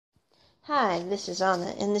Hi, this is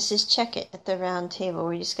Anna, and this is Check It at the Round Table,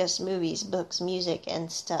 where we discuss movies, books, music,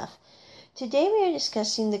 and stuff. Today we are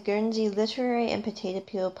discussing the Guernsey Literary and Potato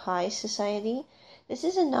Peel Pie Society. This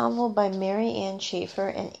is a novel by Mary Ann Schaefer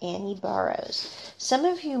and Annie Barrows. Some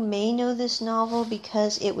of you may know this novel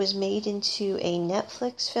because it was made into a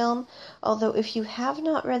Netflix film, although if you have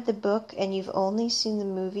not read the book and you've only seen the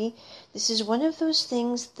movie, this is one of those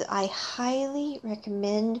things that I highly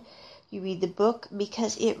recommend you read the book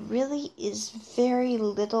because it really is very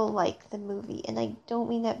little like the movie. And I don't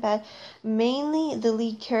mean that bad. Mainly, the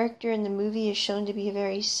lead character in the movie is shown to be a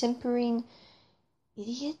very simpering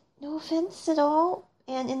idiot, no offense at all.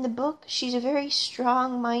 And in the book, she's a very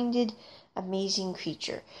strong minded, amazing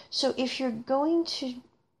creature. So if you're going to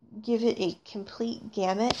give it a complete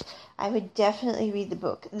gamut, I would definitely read the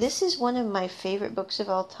book. This is one of my favorite books of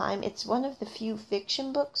all time. It's one of the few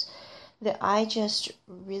fiction books that I just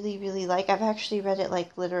really, really like. I've actually read it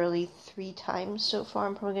like literally 3 times so far.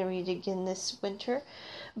 I'm probably going to read it again this winter.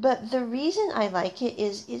 But the reason I like it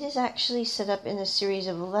is actually set up in a series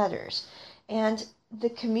of letters. And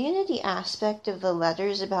the community aspect of the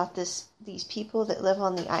letters about these people that live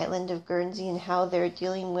on the island of Guernsey and how they're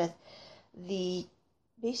dealing with the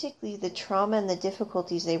basically the trauma and the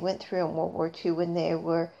difficulties they went through in World War II when they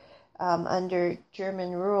were under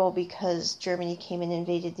German rule because Germany came and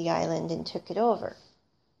invaded the island and took it over.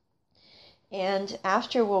 And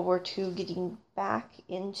after World War II, getting back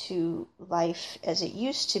into life as it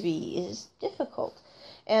used to be is difficult.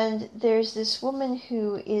 And there's this woman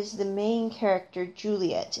who is the main character,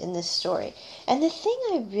 Juliet, in this story. And the thing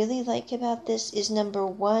I really like about this is, number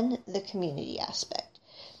one, the community aspect.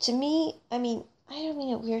 To me, I don't mean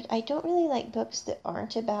it weird. I don't really like books that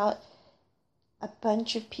aren't about a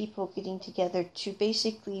bunch of people getting together to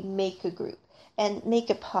basically make a group and make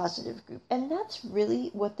a positive group. And that's really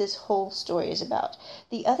what this whole story is about.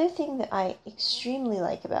 The other thing that I extremely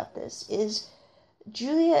like about this is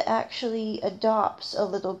Julia actually adopts a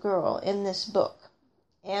little girl in this book.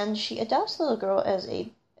 And she adopts the little girl as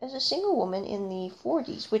a single woman in the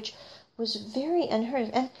 40s, which was very unheard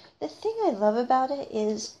of. And the thing I love about it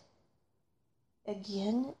is,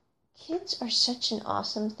 again, kids are such an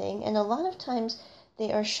awesome thing, and a lot of times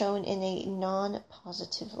they are shown in a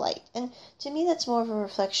non-positive light. And to me, that's more of a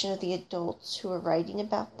reflection of the adults who are writing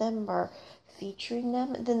about them or featuring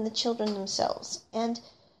them than the children themselves. And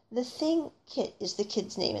the thing, Kit is the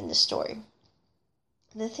kid's name in this story.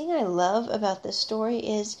 The thing I love about this story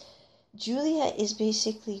is Julia is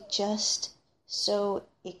basically just so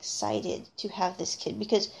excited to have this kid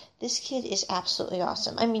because this kid is absolutely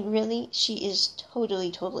awesome. I mean, really, she is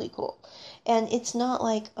totally, totally cool. And it's not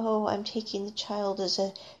like, oh, I'm taking the child as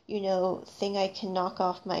a, thing I can knock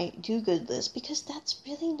off my do-good list, because that's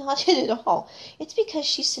really not it at all. It's because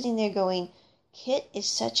she's sitting there going, Kit is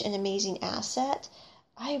such an amazing asset.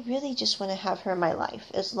 I really just want to have her in my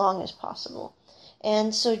life as long as possible.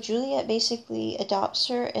 And so Juliet basically adopts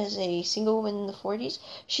her as a single woman in the 40s.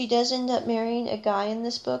 She does end up marrying a guy in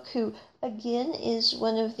this book who, again, is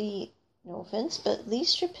one of the, no offense, but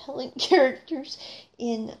least repellent characters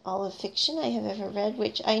in all of fiction I have ever read,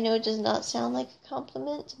 which I know does not sound like a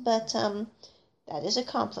compliment, but that is a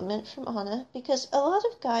compliment from Anna, because a lot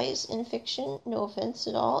of guys in fiction, no offense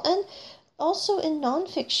at all, and also in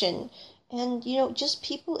nonfiction, and, just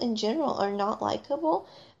people in general are not likable.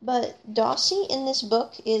 But Dossie in this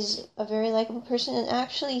book is a very likable person, and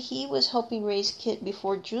actually he was helping raise Kit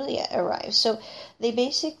before Juliet arrived. So they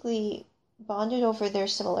basically bonded over their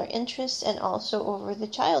similar interests and also over the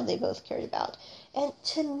child they both cared about. And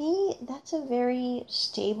to me, that's a very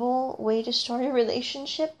stable way to start a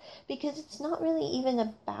relationship, because it's not really even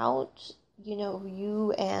about,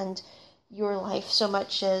 you and your life so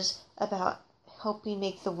much as about helping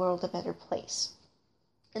make the world a better place.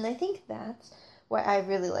 And I think that's why I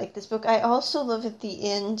really like this book. I also love at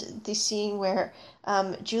the end the scene where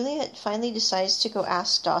Juliet finally decides to go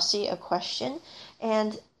ask Dossie a question.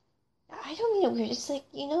 And I don't mean it weird. It's like,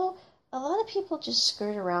 a lot of people just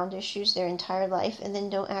skirt around issues their entire life and then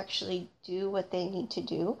don't actually do what they need to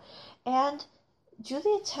do. And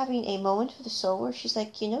Juliet's having a moment of the soul where she's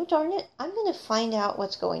like, darn it, I'm going to find out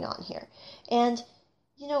what's going on here. And,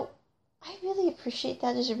 I really appreciate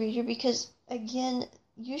that as a reader because, again,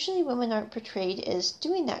 usually women aren't portrayed as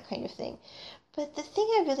doing that kind of thing. But the thing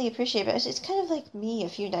I really appreciate about it is it's kind of like me a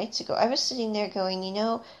few nights ago. I was sitting there going,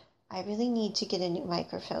 I really need to get a new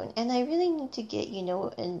microphone. And I really need to get,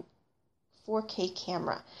 a 4K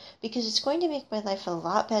camera, because it's going to make my life a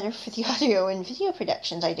lot better for the audio and video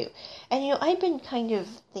productions I do. And, I've been kind of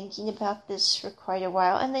thinking about this for quite a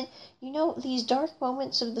while, and then, these dark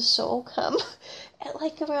moments of the soul come at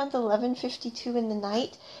like around 11:52 in the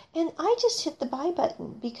night, and I just hit the buy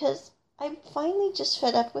button, because I'm finally just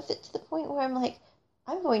fed up with it to the point where I'm like,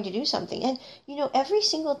 I'm going to do something. And, every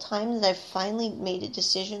single time that I've finally made a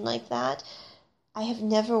decision like that, I have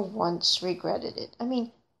never once regretted it. I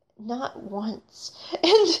mean, not once.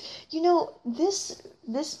 And,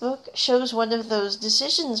 this book shows one of those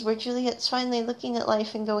decisions where Juliet's finally looking at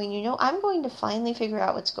life and going, I'm going to finally figure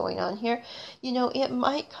out what's going on here. It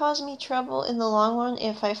might cause me trouble in the long run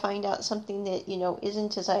if I find out something that,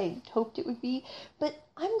 isn't as I hoped it would be, but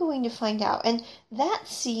I'm going to find out. And that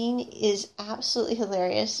scene is absolutely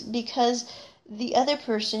hilarious, because the other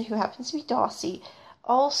person, who happens to be Dossie,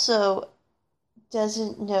 also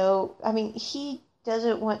doesn't know. I mean, he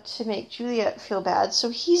doesn't want to make Juliet feel bad,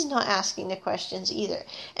 so he's not asking the questions either.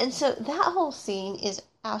 And so that whole scene is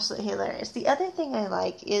absolutely hilarious. The other thing I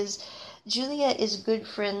like is Juliet is good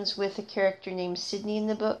friends with a character named Sydney in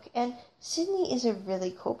the book, and Sydney is a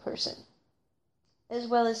really cool person, as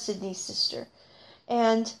well as Sydney's sister.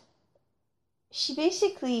 And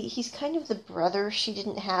he's kind of the brother she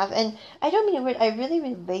didn't have, and I don't mean it, I really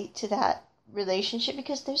relate to that relationship,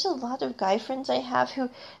 because there's a lot of guy friends I have who,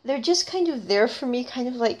 they're just kind of there for me, kind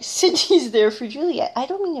of like Sydney's there for Juliet. I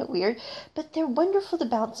don't mean it weird, but they're wonderful to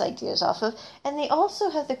bounce ideas off of, and they also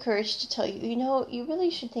have the courage to tell you, you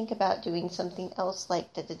really should think about doing something else,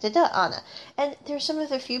 like da-da-da-da, Anna. And there's some of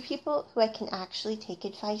the few people who I can actually take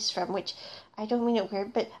advice from, which I don't mean it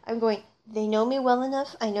weird, but I'm going, they know me well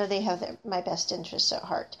enough. I know they have my best interests at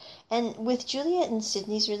heart. And with Juliet and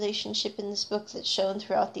Sydney's relationship in this book that's shown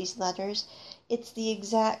throughout these letters, it's the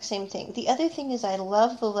exact same thing. The other thing is, I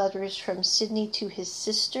love the letters from Sydney to his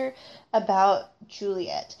sister about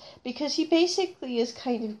Juliet, because he basically is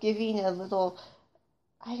kind of giving a little,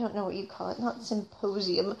 I don't know what you call it, not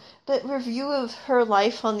symposium, but review of her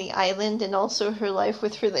life on the island and also her life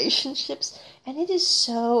with relationships. And it is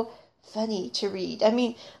so funny to read. I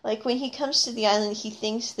mean, like, when he comes to the island, he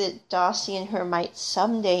thinks that Dossie and her might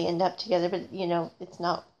someday end up together, but, it's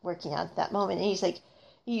not working out at that moment. And he's like,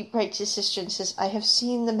 he writes his sister and says, I have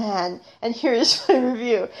seen the man, and here is my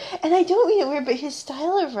review. And I don't mean it weird, but his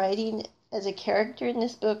style of writing as a character in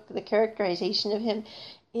this book, the characterization of him,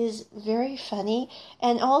 is very funny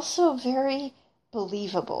and also very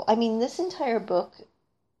believable. I mean, this entire book,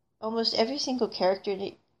 almost every single character,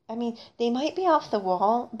 I mean, they might be off the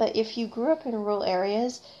wall, but if you grew up in rural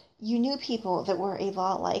areas, you knew people that were a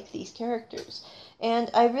lot like these characters.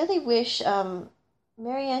 And I really wish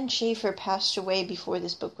Marianne Schaefer passed away before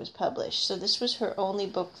this book was published. So this was her only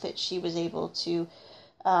book that she was able to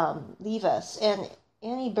leave us. And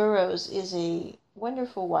Annie Burroughs is a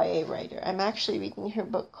wonderful YA writer. I'm actually reading her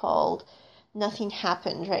book called Nothing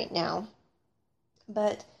Happened right now.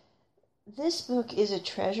 But this book is a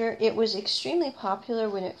treasure. It was extremely popular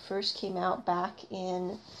when it first came out back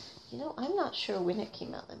in, I'm not sure when it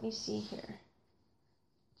came out. Let me see here.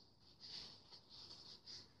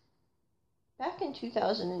 Back in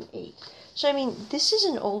 2008. So, I mean, this is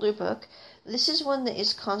an older book. This is one that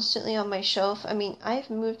is constantly on my shelf. I mean, I've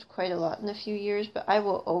moved quite a lot in a few years, but I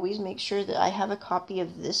will always make sure that I have a copy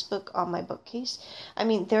of this book on my bookcase. I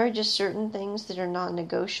mean, there are just certain things that are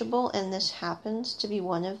non-negotiable, and this happens to be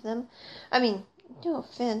one of them. I mean, no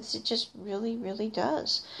offense, it just really, really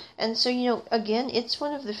does. And so, again, it's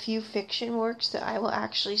one of the few fiction works that I will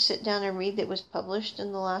actually sit down and read that was published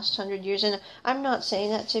in the last 100 years. And I'm not saying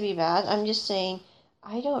that to be bad. I'm just saying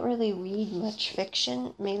I don't really read much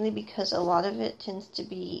fiction, mainly because a lot of it tends to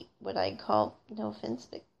be what I call, no offense,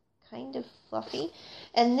 but kind of fluffy.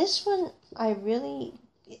 And this one,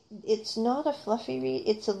 it's not a fluffy read.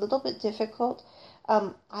 It's a little bit difficult.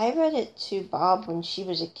 I read it to Bob when she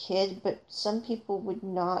was a kid, but some people would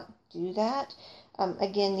not do that.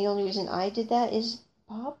 Again, the only reason I did that is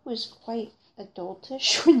Bob was quite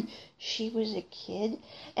adultish when she was a kid.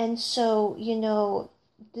 And so,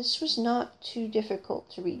 this was not too difficult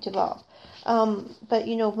to read to Bob. But,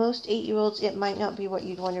 most 8-year-olds, it might not be what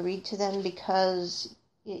you'd want to read to them, because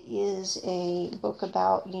it is a book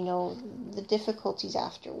about, the difficulties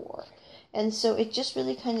after war. And so it just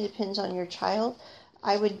really kind of depends on your child.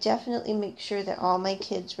 I would definitely make sure that all my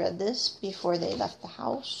kids read this before they left the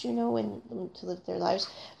house, and to live their lives.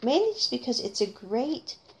 Mainly just because it's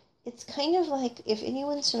kind of like, if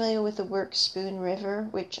anyone's familiar with the work Spoon River,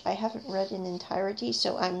 which I haven't read in entirety,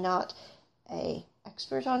 so I'm not a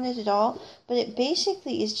expert on it at all, but it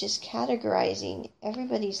basically is just categorizing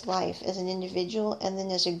everybody's life as an individual and then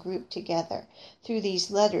as a group together through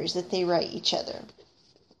these letters that they write each other.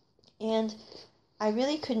 And I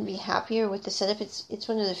really couldn't be happier with the setup. It's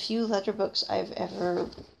one of the few letter books I've ever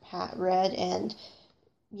read, and,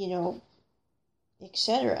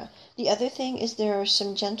 etc. The other thing is there are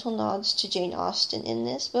some gentle nods to Jane Austen in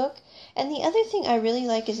this book. And the other thing I really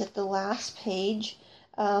like is at the last page,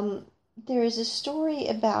 there is a story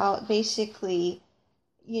about basically,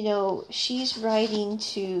 she's writing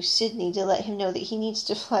to Sidney to let him know that he needs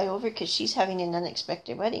to fly over because she's having an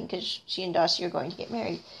unexpected wedding because she and Darcy are going to get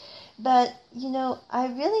married. But, I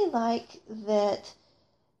really like that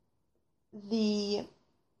the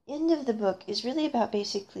end of the book is really about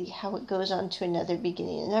basically how it goes on to another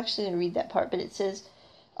beginning. And I'm actually going to read that part, but it says,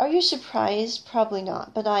 "Are you surprised? Probably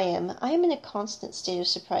not, but I am. I am in a constant state of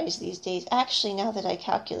surprise these days. Actually, now that I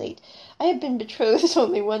calculate, I have been betrothed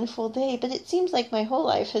only one full day, but it seems like my whole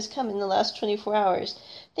life has come in the last 24 hours.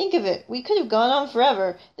 Think of it. We could have gone on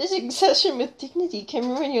forever. This succession with dignity can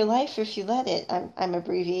ruin your life if you let it." I'm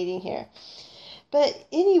abbreviating here. But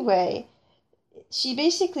anyway, she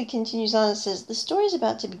basically continues on and says, "The story is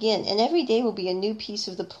about to begin, and every day will be a new piece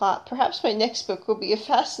of the plot. Perhaps my next book will be a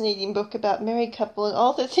fascinating book about married couple and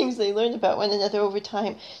all the things they learn about one another over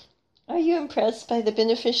time. Are you impressed by the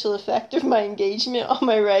beneficial effect of my engagement on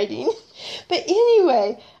my writing?" But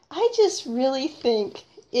anyway, I just really think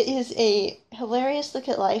it is a hilarious look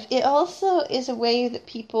at life. It also is a way that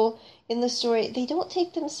people in the story, they don't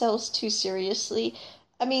take themselves too seriously.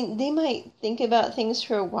 I mean, they might think about things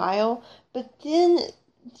for a while, but then,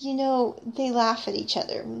 they laugh at each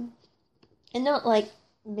other. And not like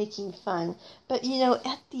making fun, but,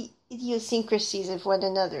 at the idiosyncrasies of one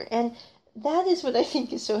another. And that is what I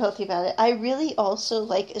think is so healthy about it. I really also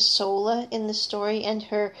like Isola in the story and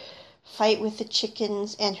her fight with the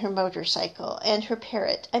chickens and her motorcycle and her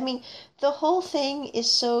parrot. I mean, the whole thing is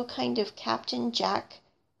so kind of Captain Jack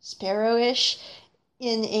Sparrow-ish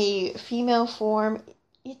in a female form.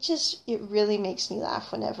 It really makes me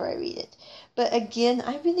laugh whenever I read it. But again,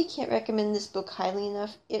 I really can't recommend this book highly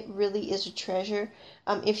enough. It really is a treasure.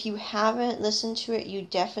 If you haven't listened to it, you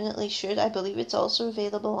definitely should. I believe it's also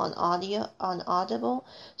available on Audible,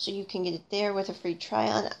 so you can get it there with a free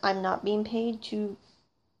try-on. I'm not being paid to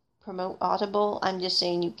promote Audible. I'm just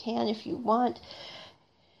saying you can if you want,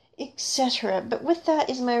 etc. But with that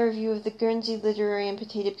is my review of the Guernsey Literary and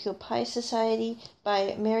Potato Peel Pie Society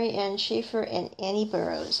by Mary Ann Schaefer and Annie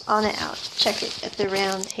Burroughs. On and out. Check it at the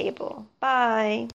round table. Bye.